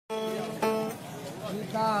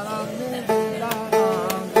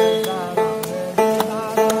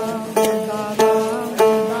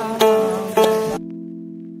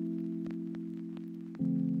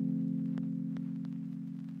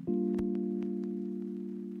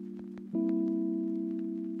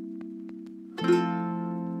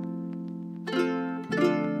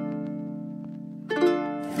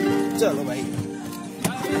चलो भाई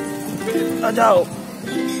आ जाओ।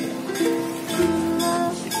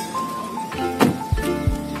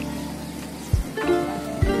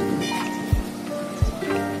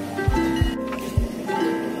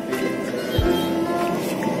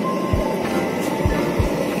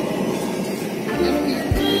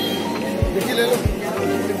 देखिए ले लो।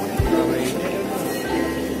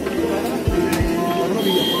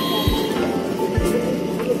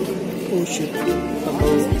 ओह शिट,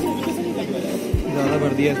 ज़्यादा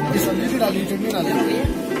भर दिया इसमें। सब्जी भी डाली, चटनी डाली।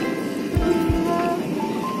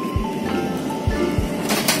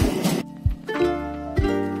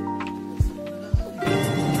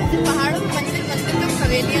 पहाड़ों में मंदिर मंदिर में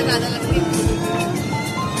हवेलियाँ ज़्यादा लगती हैं।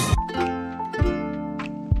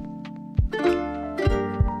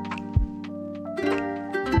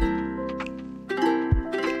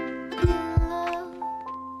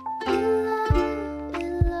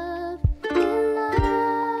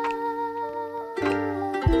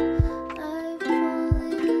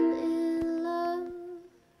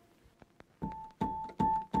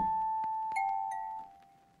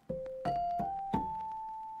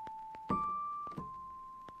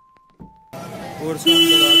 और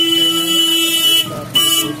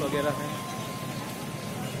वगैरह है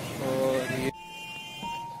और ये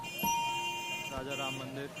राजा राम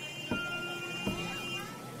मंदिर।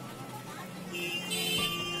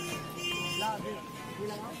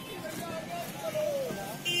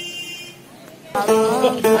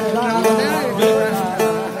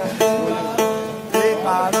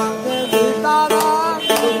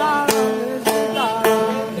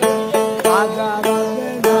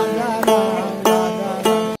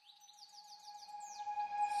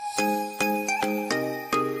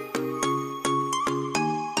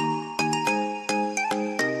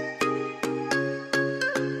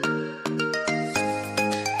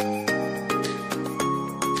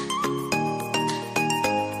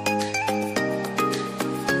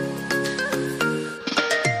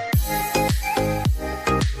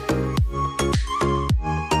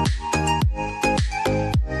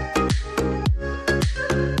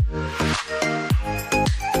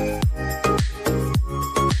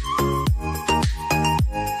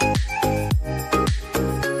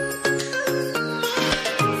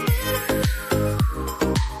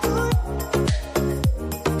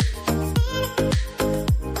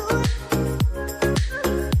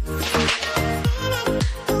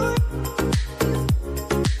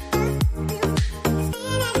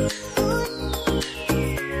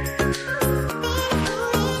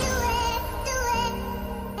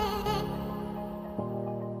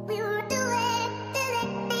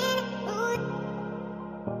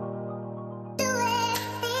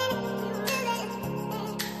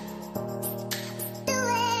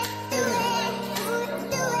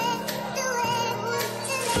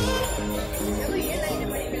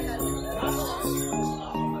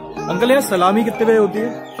 अंकल यहाँ सलामी कितने बजे होती है?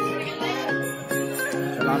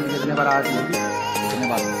 सलामी जितने बार आरती होगी उतने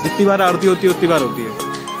बार, जितनी बार आरती होती है उतनी बार होती है।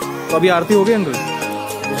 तो अभी आरती हो गई अंकल?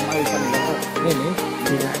 नहीं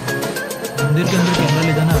मंदिर के अंदर कैमरा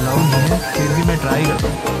ले जाना अलाउड नहीं है, फिर भी मैं ट्राई करता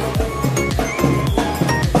हूँ।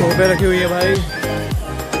 तोहफे रखी हुई है भाई।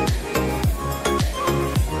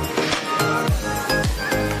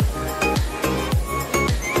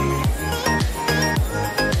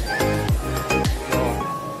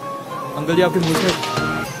 अंकल जी आपके मुंह से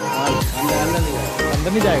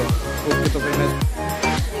अंदर नहीं जाएगा? ओके तो फिर मैं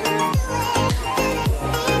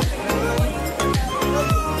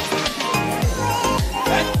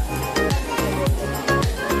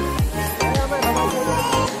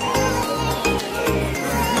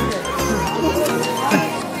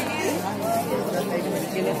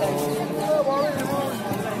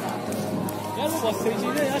यार वो बहुत सही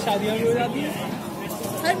चीज है, यहाँ शादियाँ भी हो जाती है।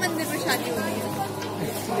 हर मंदिर में शादी हो रही है।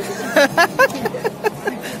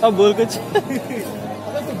 अब बोल कुछ।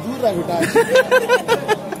 अरे तो दूर रह बेटा।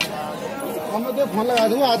 हमें तो फोन लगा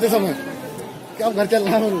दूंगा आते समय कि आप घर चल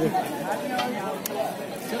रहा है।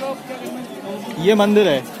 ये मंदिर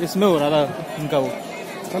है, इसमें हो रहा था इनका वो।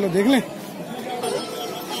 चलो देख लें।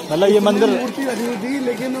 मतलब ये मंदिर मूर्ति रखी हुई थी,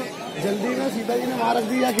 लेकिन जल्दी में सीता जी ने वहाँ रख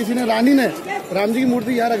दी या किसी ने, रानी ने राम जी की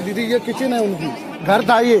मूर्ति यहाँ रख दी थी। ये किचन है उनकी, घर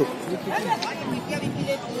था ये।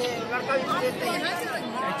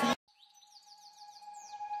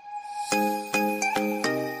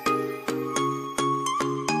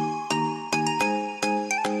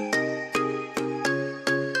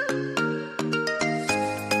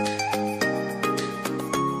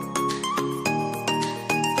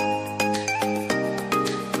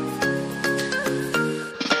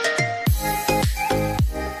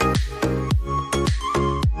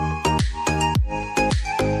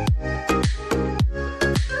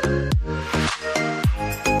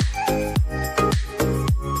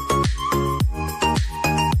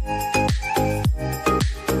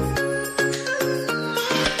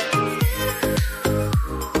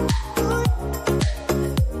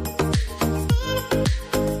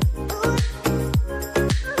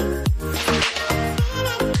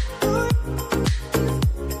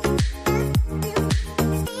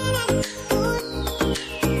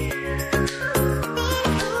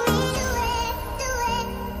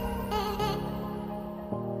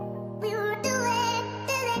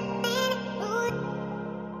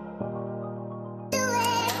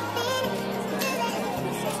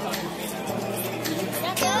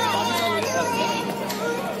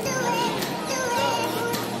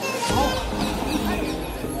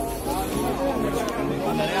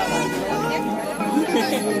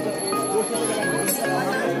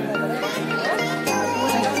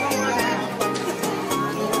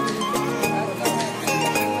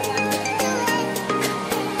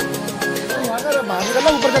 बाहर निकलना,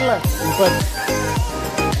 ऊपर चलना है, ऊपर।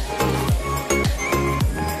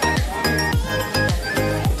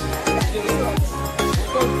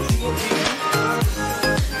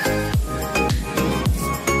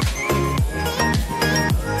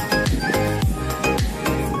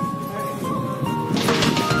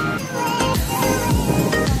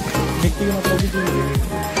 मिट्टी का मतलब भी चीज है।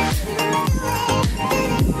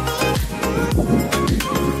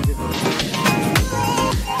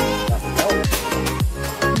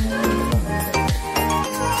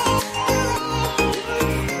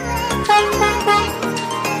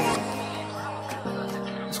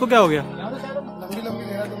 इसको क्या हो गया? लंबी लंबी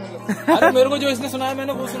देना तो अरे मेरे को जो इसने सुनाया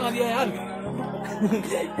मैंने वो सुना दिया यार।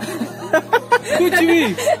 कुछ भी।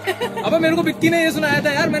 अबे मेरे को विक्की ने ये सुनाया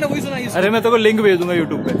था यार, मैंने वही सुनाई। अरे मैं तेरे को लिंक भेज दूंगा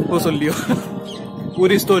यूट्यूब पे, वो सुन लियो।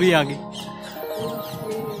 पूरी स्टोरी यहाँ की।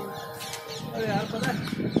 अरे यार पता है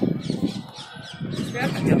क्या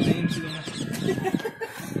करते हैं इन चीजों में।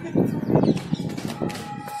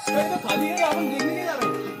 तो खाली है, आप देखने नहीं जा रहे।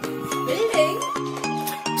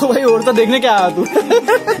 तो भाई और तो देखने क्या आया तू?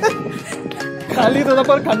 खाली तो था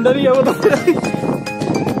पर खंडर ही है वो तो।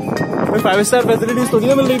 5 स्टार फैसिलिटीज थोड़ी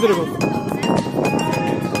ना मिल रही तेरे को।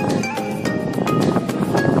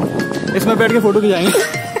 इसमें बैठ के फोटो खिंचाएंगे।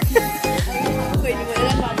 कोई नहीं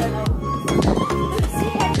बोलेगा बाबा।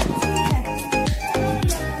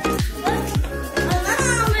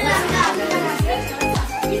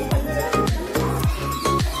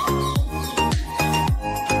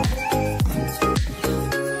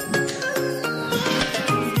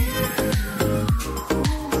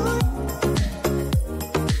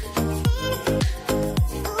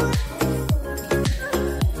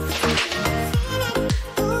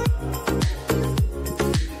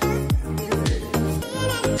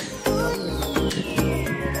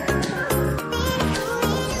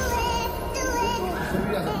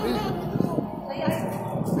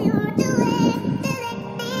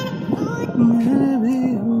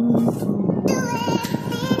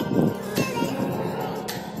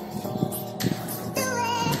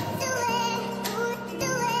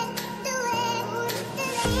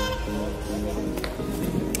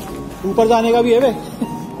 ऊपर जाने का भी है वे।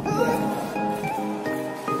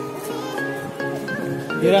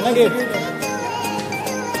 ये रहा ना गेट।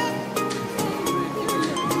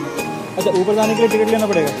 अच्छा ऊपर जाने के लिए टिकट लेना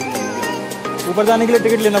पड़ेगा। ऊपर जाने के लिए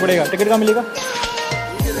टिकट लेना पड़ेगा। टिकट कहाँ मिलेगा?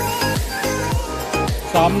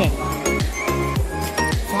 सामने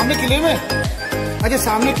सामने किले में। अच्छा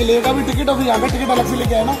सामने किले का भी टिकट, अभी यहाँ का टिकट अलग से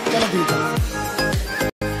लेके आया ना। चलो ठीक है।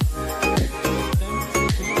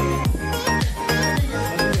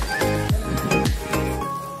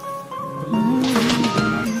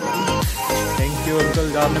 थैंक यू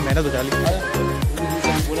अंकल, आपने मेहनत बचा ली।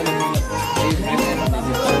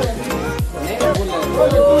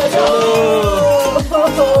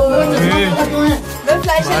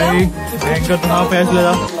 भाई बैंक का तुम्हारा फैसला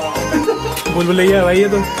था। बोल भैया भाई ये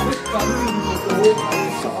तो।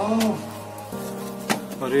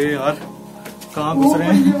 अरे यार कहाँ घुस रहे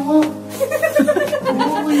हैं?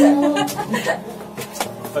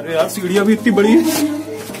 अरे यार सीढ़ियाँ भी इतनी बड़ी है।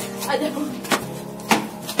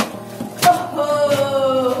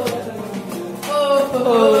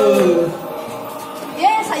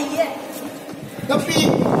 ये सही है।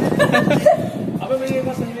 अबे मेरी एक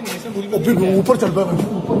बात समझ में नहीं, इसमें भूल ऊपर चल पा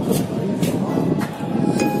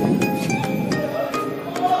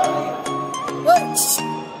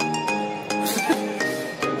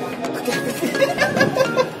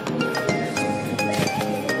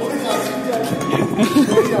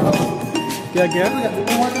क्या क्या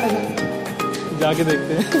जाके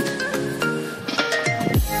देखते हैं।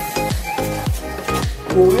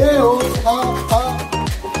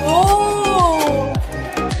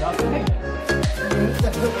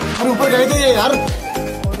 अरे ऊपर गए थे ये यार।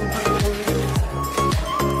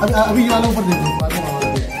 अभी ये वाला ऊपर देखो।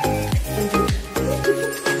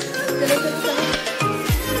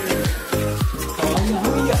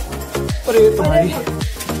 अरे तुम्हारी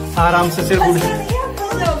आराम से सिर उड़।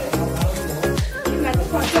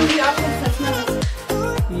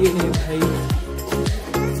 ये नहीं भाई।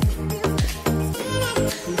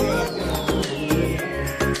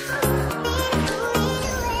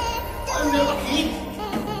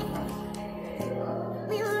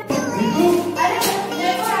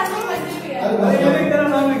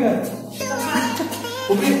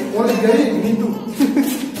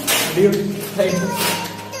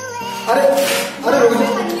 अरे अरे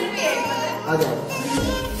आ जाओ।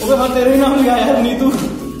 ओबे हाँ तेरे ही नाम लिखा है यार नीतू।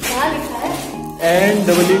 क्या लिखा है?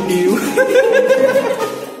 NWTU।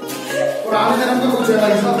 पुराने जन्म का कुछ है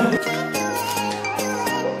भाई साहब।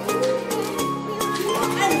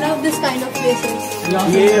 I love this kind of places.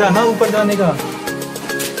 ये रहा ना ऊपर जाने का।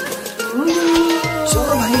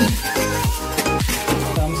 चलो भाई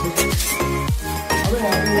आराम से।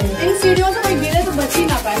 इन सीढ़ियों से कोई गिरे तो बच ही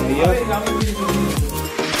ना पाए।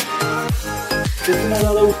 कितना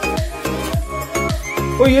ज्यादा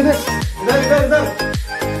ओ ये इधर इधर इधर।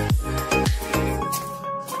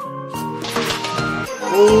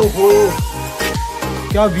 ओहो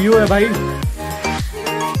क्या व्यू है भाई।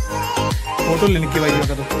 फोटो लेने की भाई का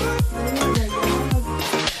तो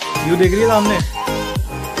व्यू देख रही है सामने।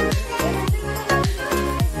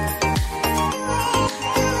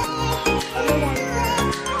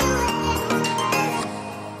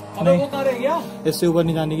 अबे वो कहाँ रह गया? इससे ऊपर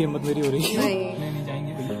नहीं जाने की हिम्मत मेरी हो रही है। नहीं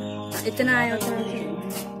जाएंगे भैया। इतना है उतना।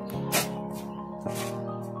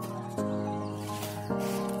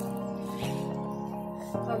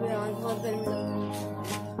 अब यार बहुत गर्मी लग रही है।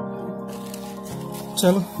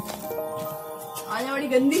 चलो आज बड़ी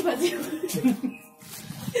गंदी फंसी हुई।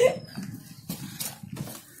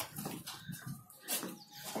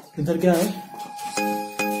 इधर क्या है?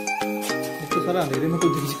 तो सारा अंधेरे में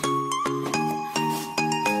कुछ दिख।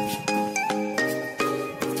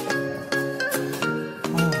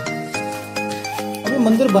 अबे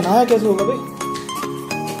मंदिर बनाया कैसे होगा भाई?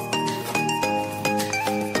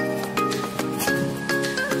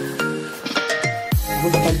 वो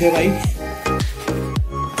भटक गए भाई।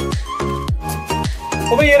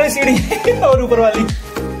 ओ भाई ये रही सीढ़ी और ऊपर वाली।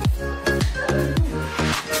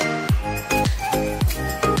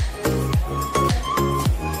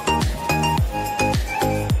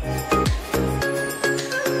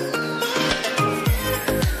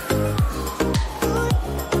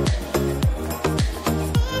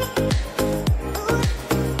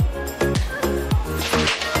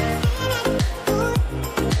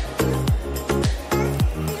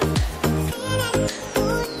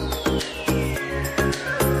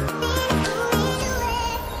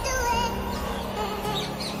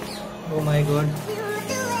 Oh my God.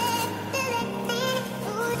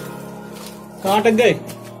 कहाँ अटक गए?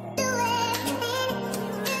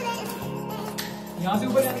 यहाँ से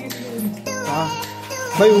ऊपर जाने की सीढ़ी। हाँ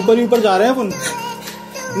भाई ऊपर ही ऊपर जा रहे हैं अपन।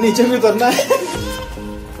 नीचे भी उतरना है।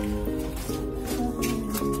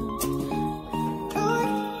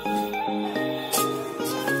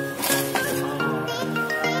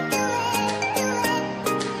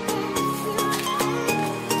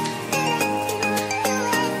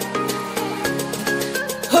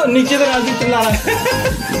 नीचे तो राजदीप चिल्ला रहा है।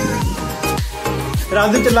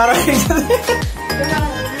 राजदीप चिल्ला रहा है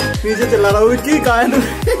नीचे चिल्ला रहा हूँ कि कहा है तू?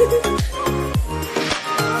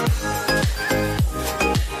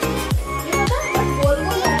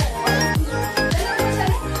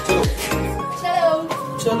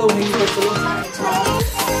 चलो वहीं पर चलो।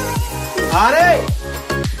 अरे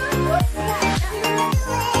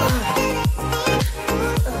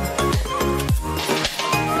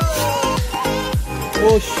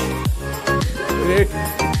ओश ग्रेट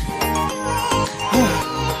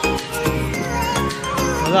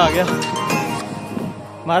मजा आ गया।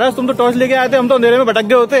 महाराज तुम तो टॉर्च लेके आए थे, हम तो अंधेरे में भटक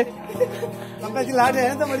गए होते। लाइट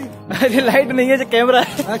है तो बड़ी। अरे लाइट नहीं है जो कैमरा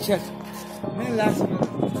है। अच्छा नहीं लाइट।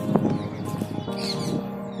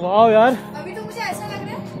 वाह यार अभी तो मुझे ऐसा लग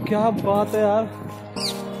रहा है। क्या बात है यार।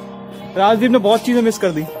 राजदीप ने बहुत चीजें मिस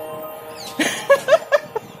कर दी। कहाँ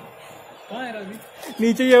है राजदीप?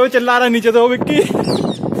 नीचे ये वो चिल्ला रहा है, नीचे तो वो विक्की।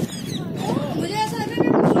 मुझे ऐसा लग रहा है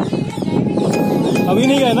कि अभी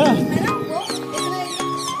नहीं गए ना। है ना वो इतना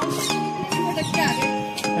भटक के आ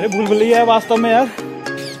गए। अरे भूल भुलैया है वास्तव में यार।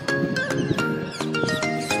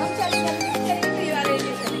 हम चलेंगे परिवार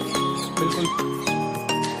एरिया चलेंगे। बिल्कुल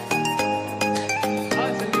हाँ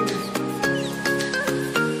चलिए।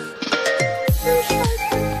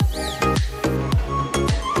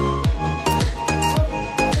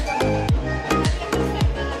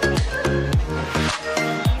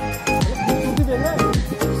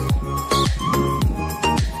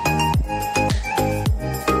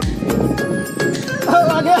 आ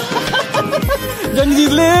गया। जंग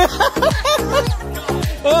जीत ले।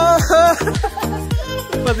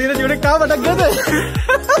 पसीने चूड़े कहाँ भटक गए थे?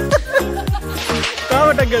 कहाँ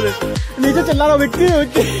भटक गए थे? नीचे चिल्ला रहा विक्की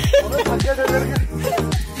विक्की।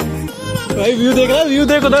 भाई व्यू देख रहा है, व्यू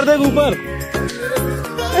देख उधर देख ऊपर।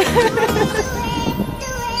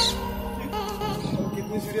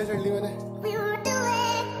 कितनी सीढ़ियाँ चढ़ ली मैंने।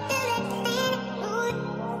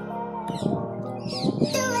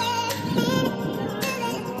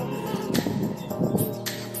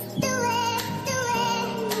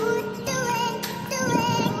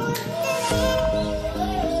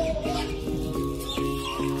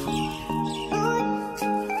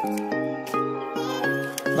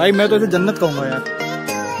 भाई मैं तो इसे जन्नत कहूंगा यार।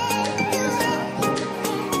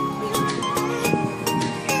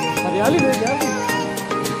 हरियाली देख यार,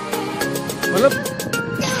 मतलब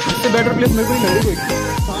इससे बेटर प्लेस मेरे को नहीं लग रही कोई।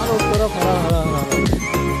 चारों तरफ हरा हरा हरा।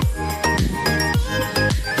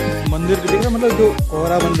 मंदिर के देख रहा, मतलब जो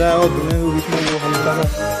कोहरा बन रहा है और धुएं के बीच में वो हल्का सा,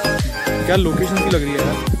 क्या लोकेशन सी लग रही है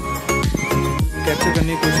यार। कैप्चर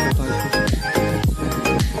करने की कोशिश करता हूँ इसको।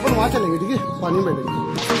 अपन वहाँ चलेंगे, ठीक है, पानी में बैठेंगे।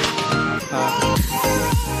 हाँ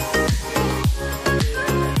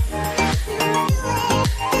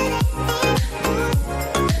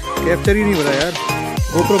कैप्चर ही नहीं हो रहा यार,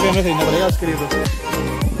 गोप्रो कैमरा खरीदना पड़ेगा उसके लिए तो।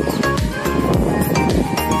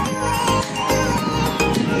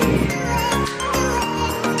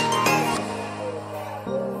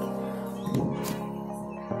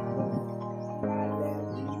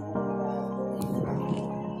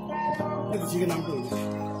 किसी के नाम पे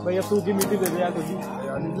भाई अब सूखी मिट्टी दे दे यार कुछ।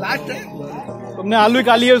 लास्ट है, तुमने आलू ही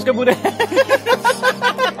खा लिए उसके पूरे।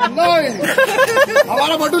 नहीं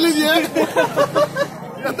हमारा बटू लीजिए।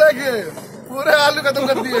 देखिए पूरे आलू खत्म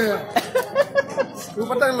कर दिए हैं। तू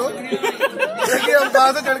पता है लोग, देखिए हम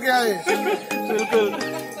कहाँ से चढ़ के आए। बिल्कुल।